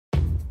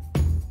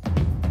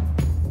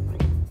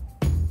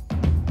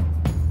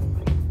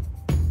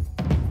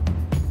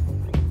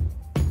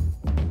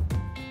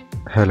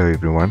Hello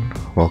everyone,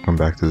 welcome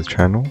back to the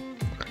channel.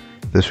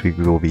 This week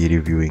we will be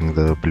reviewing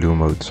the Blue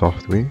Mode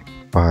software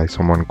by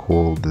someone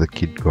called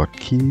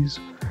Thekidgotkeys,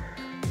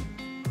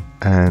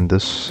 and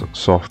this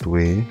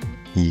software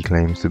he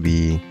claims to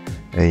be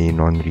a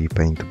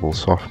non-repaintable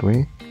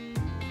software.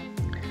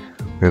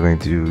 We're going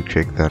to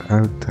check that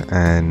out,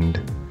 and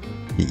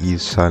he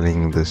is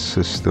selling this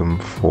system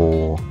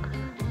for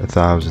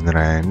 1,000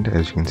 Rand,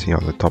 as you can see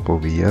on the top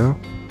over here.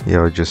 Here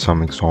are just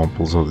some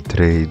examples of the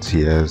trades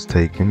he has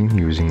taken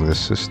using this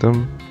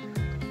system.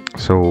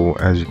 So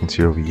as you can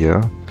see over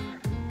here,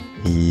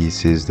 he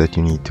says that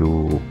you need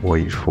to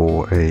wait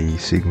for a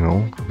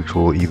signal, which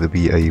will either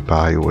be a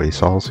buy or a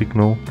sell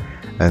signal,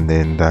 and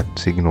then that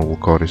signal will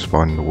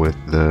correspond with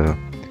the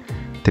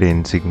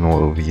trend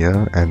signal over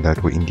here, and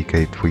that will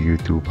indicate for you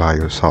to buy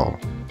or sell.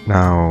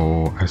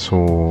 Now I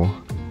saw,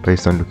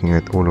 based on looking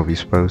at all of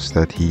his posts,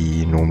 that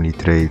he normally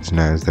trades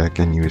Nasdaq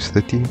and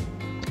US30,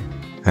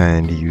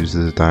 and he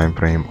uses a time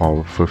frame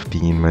of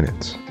 15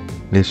 minutes.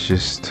 Let's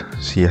just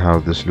see how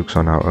this looks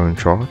on our own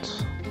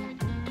charts.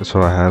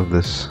 So I have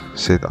this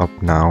set up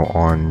now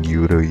on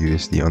Euro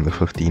USD on the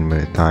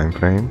 15-minute time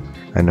frame.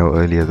 I know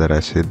earlier that I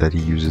said that he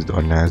uses it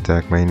on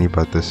Nasdaq mainly,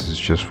 but this is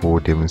just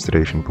for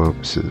demonstration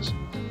purposes.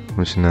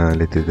 I'm just gonna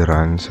let it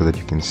run so that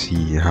you can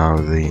see how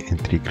the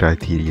entry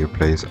criteria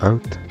plays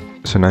out.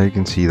 So now you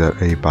can see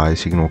that a buy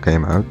signal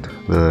came out.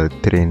 The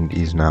trend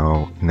is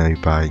now in a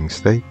buying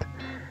state,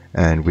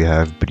 and we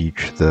have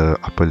breached the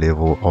upper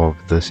level of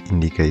this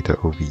indicator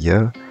over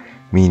here,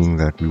 meaning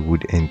that we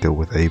would enter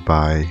with a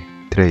buy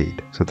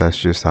trade. So that's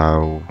just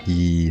how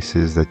he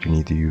says that you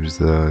need to use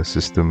the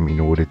system in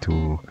order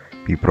to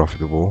be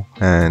profitable.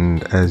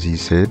 And as he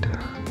said,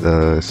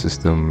 the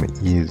system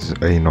is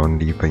a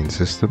non-repaint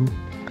system,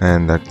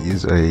 and that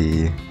is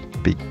a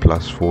big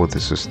plus for the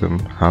system.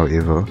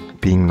 However,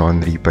 being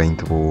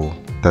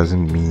non-repaintable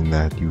doesn't mean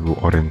that you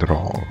aren't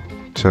wrong.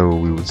 So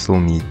we would still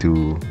need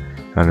to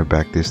run a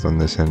backtest on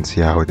this and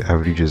see how it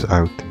averages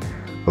out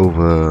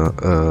over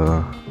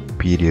a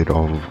period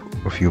of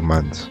a few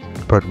months.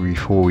 But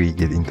before we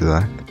get into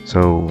that,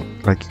 so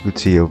like you could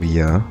see over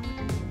here,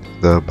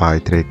 the buy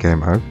trade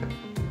came out,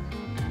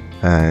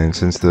 and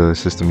since the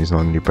system is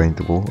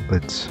non-repaintable,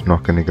 it's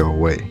not going to go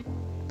away.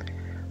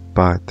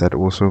 But that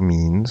also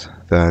means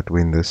that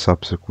when the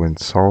subsequent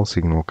sell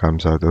signal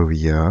comes out over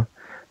here,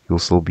 you'll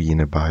still be in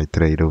a buy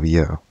trade over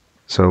here.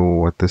 So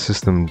what the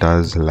system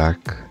does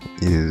lack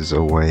is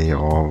a way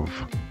of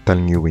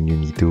telling you when you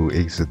need to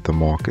exit the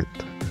market.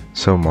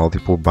 So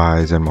multiple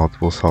buys and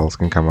multiple sells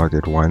can come out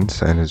at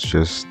once, and it's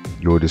just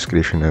your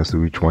discretion as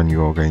to which one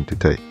you are going to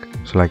take.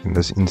 So like in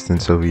this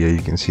instance over here,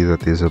 you can see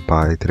that there's a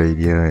buy trade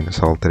here and a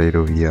sell trade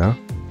over here.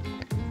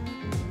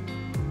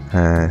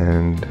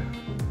 And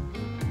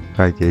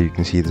right here you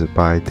can see there's a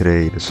buy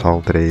trade, a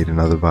sell trade,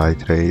 another buy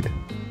trade,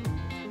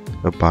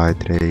 a buy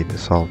trade, a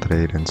sell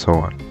trade, and so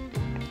on.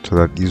 So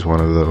that is one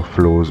of the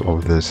flaws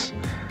of this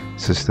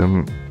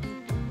system,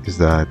 is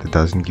that it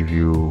doesn't give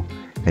you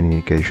an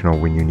indication of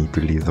when you need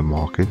to leave the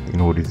market in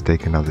order to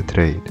take another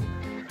trade.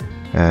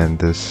 And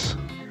this,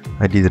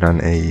 I did run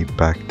a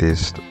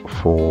backtest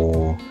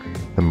for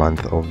the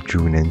month of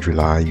June and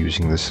July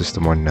using the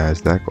system on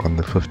Nasdaq on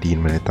the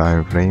 15-minute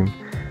time frame,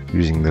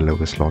 using the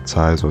lowest lot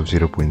size of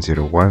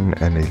 0.01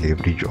 and a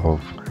leverage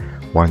of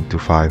 1 to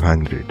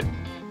 500.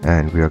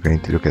 And we are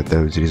going to look at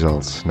those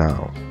results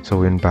now.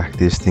 So when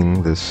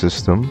backtesting this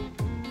system,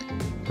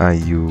 I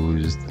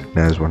used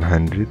NAS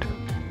 100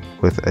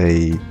 with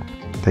a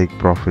take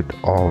profit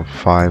of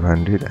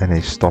 500 and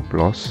a stop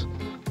loss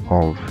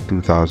of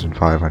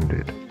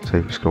 2,500. So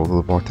if you scroll to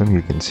the bottom,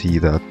 you can see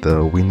that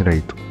the win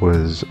rate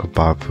was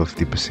above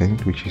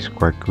 50%, which is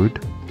quite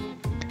good.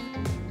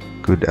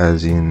 Good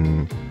as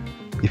in,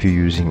 if you're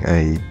using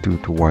a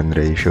 2-to-1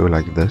 ratio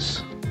like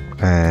this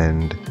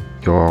and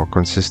you're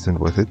consistent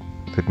with it,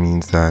 that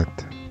means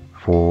that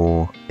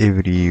for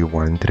every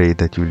one trade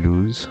that you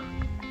lose,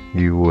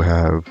 you will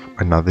have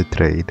another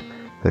trade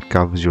that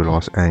covers your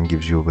loss and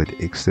gives you a bit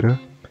extra.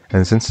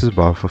 And since it's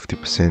above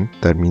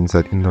 50%, that means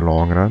that in the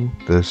long run,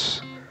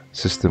 this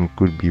system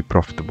could be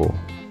profitable.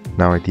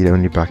 Now I did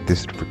only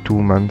backtest it for 2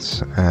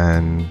 months,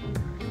 and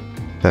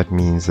that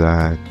means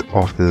that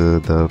after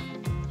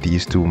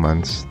these 2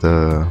 months,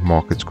 the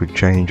markets could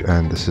change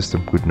and the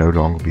system could no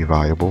longer be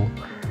viable.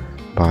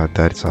 But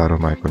that's out of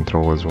my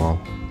control as well.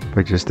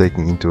 But just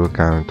taking into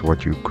account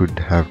what you could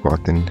have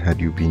gotten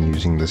had you been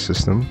using the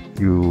system,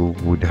 you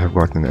would have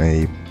gotten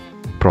a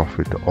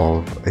profit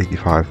of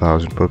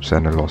 85,000 pips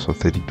and a loss of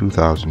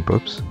 32,000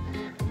 pips,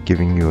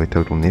 giving you a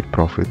total net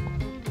profit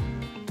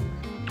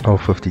of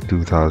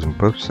 52,000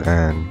 pips,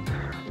 and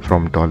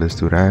from dollars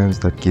to rands,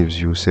 that gives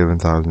you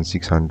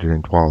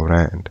 7,612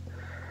 rand.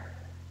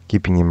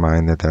 Keeping in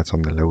mind that that's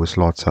on the lowest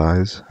lot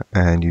size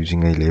and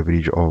using a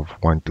leverage of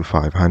 1 to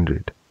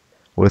 500.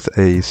 With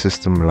a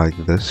system like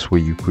this,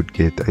 where you could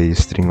get a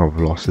string of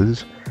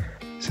losses,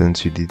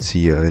 since you did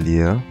see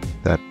earlier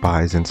that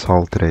buys and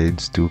sell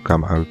trades do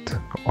come out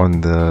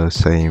on the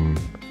same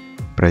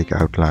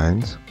breakout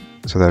lines,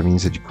 so that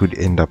means that you could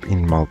end up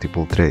in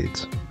multiple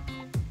trades.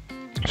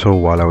 So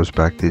while I was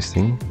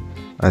backtesting,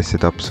 I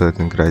set up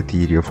certain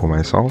criteria for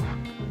myself.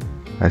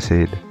 I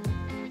said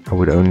I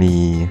would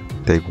only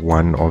take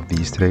one of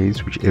these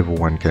trades, whichever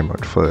one came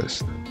out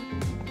first.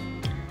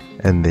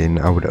 And then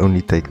I would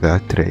only take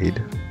that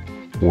trade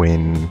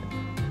when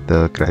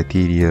the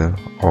criteria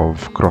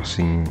of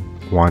crossing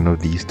one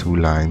of these two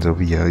lines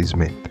over here is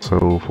met.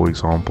 So for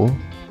example,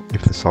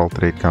 if the sell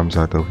trade comes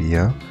out over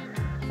here,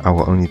 I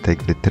will only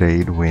take the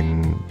trade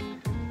when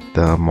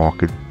the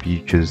market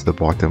breaches the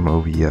bottom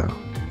over here.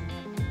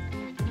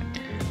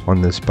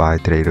 On this buy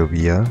trade over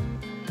here,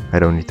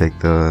 I'd only take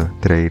the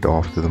trade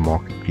after the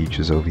market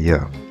breaches over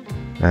here.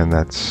 And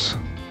that's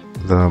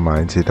the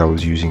mindset I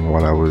was using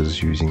while I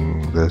was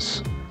using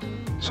this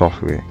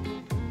software.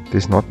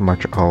 There's not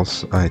much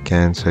else I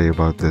can say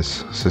about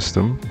this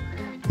system.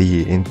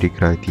 The entry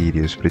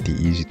criteria is pretty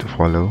easy to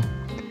follow.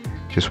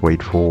 Just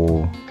wait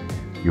for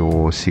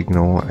your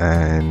signal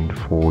and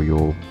for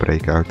your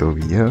breakout over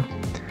here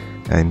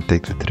and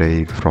take the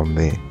trade from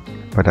there.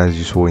 But as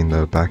you saw in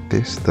the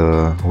backtest,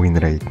 the win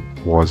rate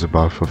was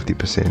above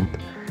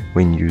 50%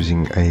 when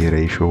using a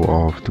ratio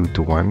of 2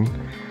 to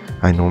 1.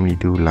 I normally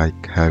do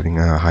like having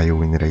a higher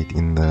win rate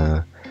in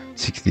the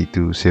 60 to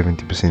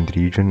 70%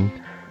 region,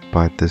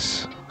 but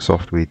this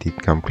software did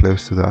come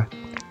close to that.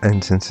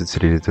 And since it's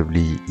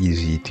relatively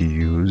easy to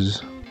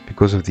use,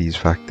 because of these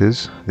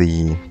factors,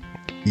 the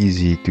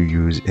easy to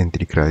use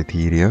entry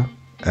criteria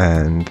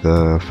and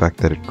the fact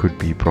that it could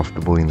be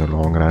profitable in the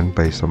long run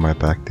based on my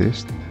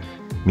backtest,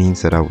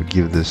 means that I would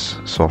give this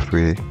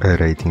software a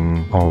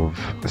rating of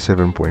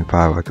 7.5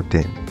 out of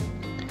 10.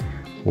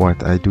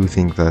 What I do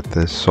think that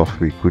this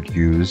software could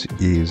use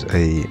is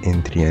a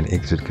entry and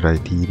exit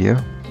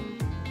criteria,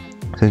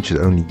 since it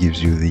only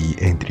gives you the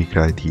entry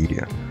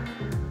criteria,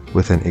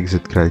 with an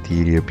exit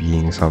criteria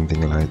being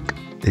something like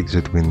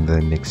exit when the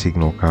next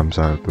signal comes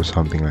out or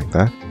something like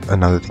that.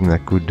 Another thing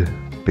that could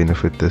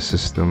benefit the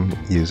system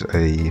is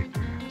a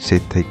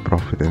set take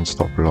profit and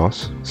stop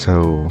loss.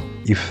 So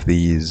if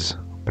these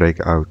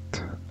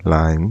breakout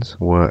lines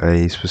were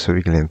a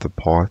specific length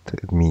apart,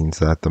 it means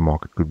that the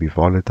market could be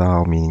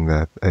volatile, meaning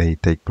that a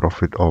take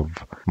profit of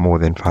more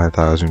than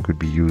 5,000 could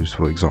be used,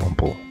 for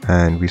example.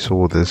 And we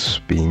saw this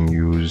being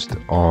used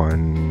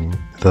on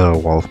the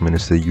Wealth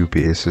Minister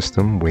UPS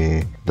system,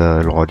 where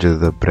the larger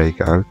the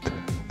breakout,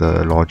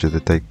 the larger the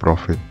take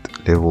profit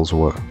levels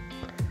were.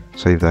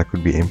 So if that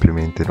could be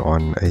implemented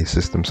on a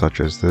system such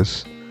as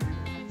this,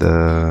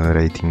 the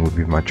rating would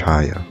be much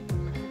higher.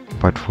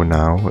 But for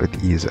now,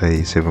 it is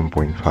a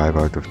 7.5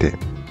 out of 10.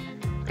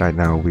 Right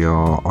now we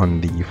are on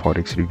the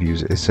Forex Reviews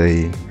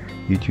SA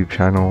YouTube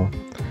channel,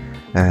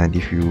 and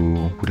if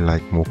you would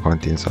like more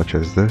content such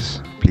as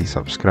this, please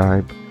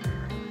subscribe.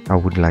 I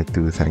would like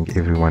to thank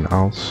everyone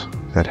else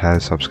that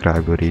has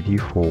subscribed already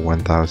for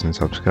 1,000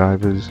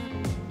 subscribers.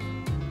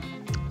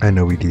 I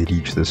know we did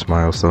reach this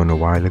milestone a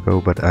while ago,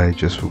 but I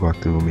just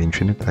forgot to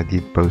mention it. I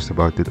did post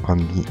about it on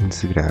the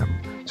Instagram.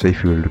 So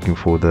if you're looking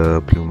for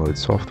the Blue Mode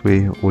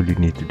software, all you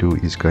need to do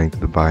is go into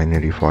the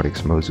binary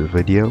Forex modes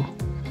video,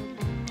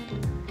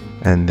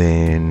 and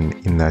then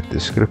in that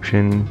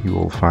description you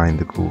will find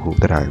the Google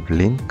Drive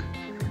link.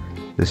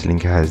 This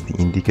link has the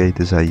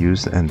indicators I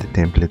used and the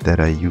template that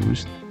I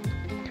used.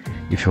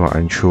 If you are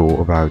unsure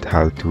about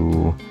how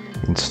to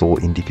install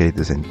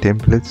indicators and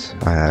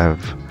templates, I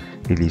have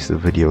released a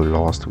video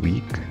last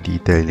week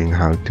detailing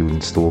how to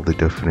install the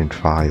different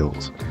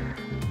files.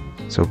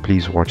 So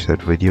please watch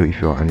that video if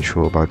you are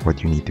unsure about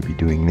what you need to be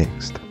doing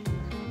next.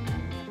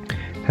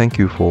 Thank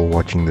you for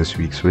watching this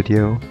week's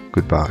video.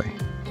 Goodbye.